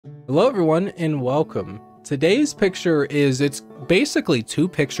Hello everyone and welcome. Today's picture it's basically two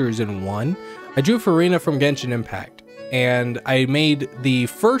pictures in one. I drew Furina from Genshin Impact and I made the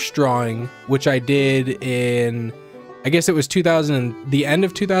first drawing, which I did in, I guess it was the end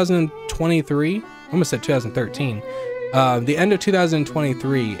of 2023. I almost said 2013. The end of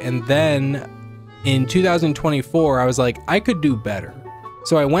 2023, and then in 2024 I was like, I could do better.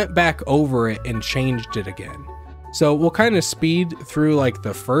 So I went back over it and changed it again. So we'll kind of speed through like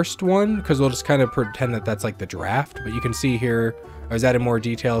the first one because we'll just kind of pretend that that's like the draft. But you can see here, I was adding more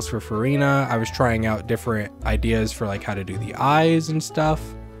details for Furina. I was trying out different ideas for like how to do the eyes and stuff.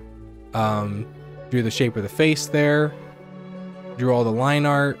 Drew the shape of the face there. Drew all the line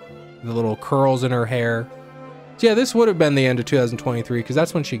art, the little curls in her hair. So yeah, this would have been the end of 2023 because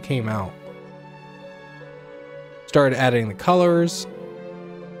that's when she came out. Started adding the colors.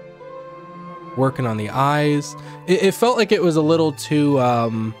 Working on the eyes. It felt like it was a little too, I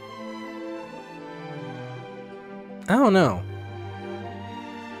don't know.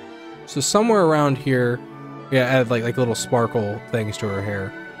 So somewhere around here, yeah, add like little sparkle things to her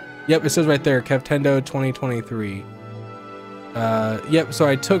hair. Yep, it says right there, Kevtendo 2023. Yep, so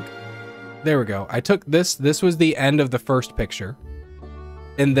I took, there we go. I took this was the end of the first picture.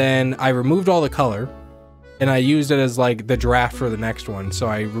 And then I removed all the color. And I used it as like the draft for the next one. So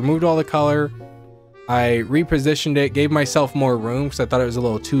I removed all the color. I repositioned it, gave myself more room because I thought it was a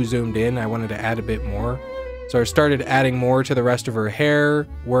little too zoomed in. I wanted to add a bit more. So I started adding more to the rest of her hair,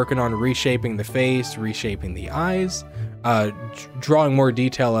 working on reshaping the face, reshaping the eyes, drawing more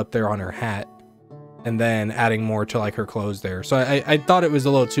detail up there on her hat, and then adding more to like her clothes there. So I thought it was a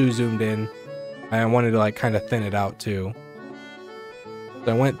little too zoomed in. I wanted to like kind of thin it out too.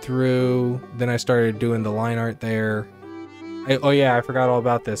 So I went through, then I started doing the line art there. Oh yeah, I forgot all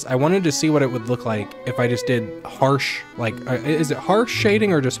about this. I wanted to see what it would look like if I just did harsh, like, is it harsh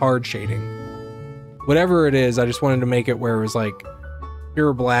shading or just hard shading? Whatever it is, I just wanted to make it where it was like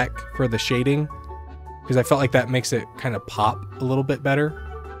pure black for the shading, because I felt like that makes it kind of pop a little bit better.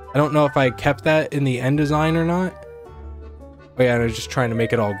 I don't know if I kept that in the end design or not. Oh yeah, and I was just trying to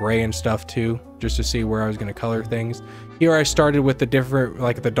make it all gray and stuff too, just to see where I was going to color things. Here I started with the different,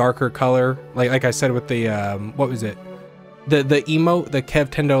 like the darker color, like I said with the, what was it? The emote, the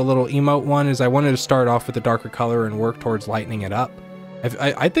Kevtendo little emote one, is I wanted to start off with the darker color and work towards lightening it up.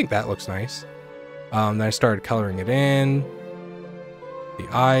 I think that looks nice. Then I started coloring it in. The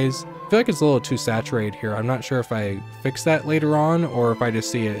eyes. I feel like it's a little too saturated here. I'm not sure if I fix that later on or if I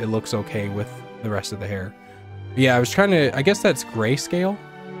just see it looks okay with the rest of the hair. But yeah, I was trying to, I guess that's grayscale.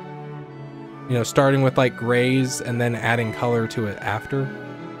 You know, starting with like grays and then adding color to it after,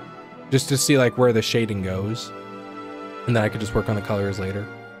 just to see like where the shading goes, and then I could just work on the colors later.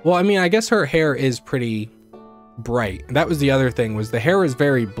 Well, I mean, I guess her hair is pretty bright. That was the other thing, was the hair is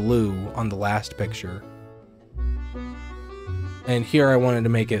very blue on the last picture, and here I wanted to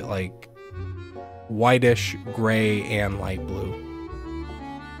make it like whitish gray and light blue.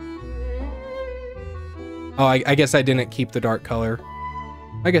 Oh, I guess I didn't keep the dark color.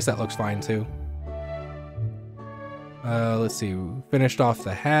 I guess that looks fine too. Let's see, finished off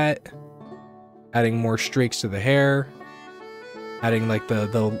the hat, adding more streaks to the hair, adding like the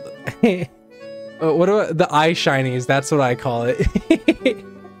what about the eye shinies? That's what I call it.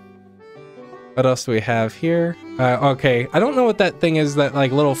 What else do we have here? Okay, I don't know what that thing is, that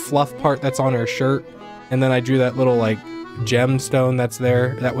like little fluff part that's on her shirt, and then I drew that little like gemstone that's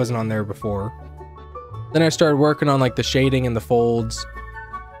there. That wasn't on there before. Then I started working on like the shading and the folds.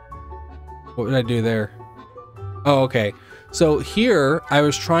 What did I do there? Oh, okay. So here I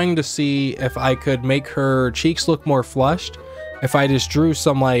was trying to see if I could make her cheeks look more flushed. If I just drew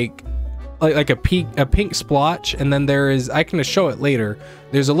some like a pink splotch, and then there is, I can show it later,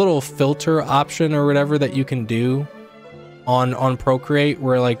 there's a little filter option or whatever that you can do on Procreate,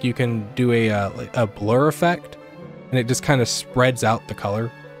 where like you can do a blur effect, and it just kind of spreads out the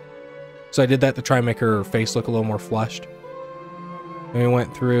color. So I did that to try and make her face look a little more flushed. And we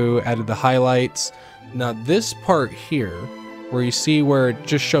went through, added the highlights. Now this part here, where you see where it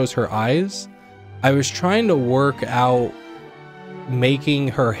just shows her eyes, I was trying to work out making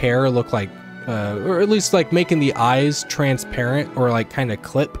her hair look like, or at least like making the eyes transparent or like kind of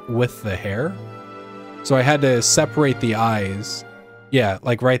clip with the hair. So I had to separate the eyes. Yeah,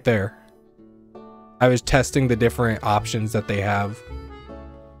 like right there. I was testing the different options that they have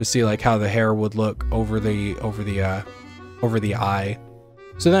to see like how the hair would look over the eye.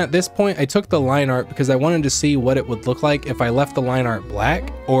 So then at this point I took the line art because I wanted to see what it would look like if I left the line art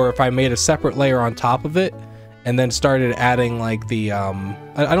black, or if I made a separate layer on top of it and then started adding like the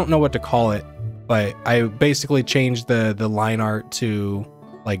I don't know what to call it, but I basically changed the line art to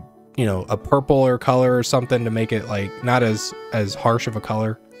like you know, a purpler color or something to make it like not as harsh of a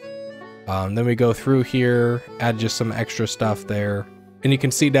color. Then we go through here, add just some extra stuff there. And you can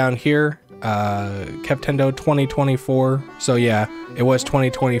see down here, Kevtendo 2024. So yeah, it was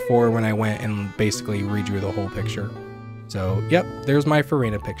 2024 when I went and basically redrew the whole picture. So yep, there's my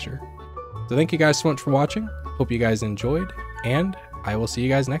Furina picture. So thank you guys so much for watching. Hope you guys enjoyed, and I will see you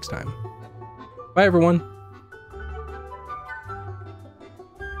guys next time. Bye everyone.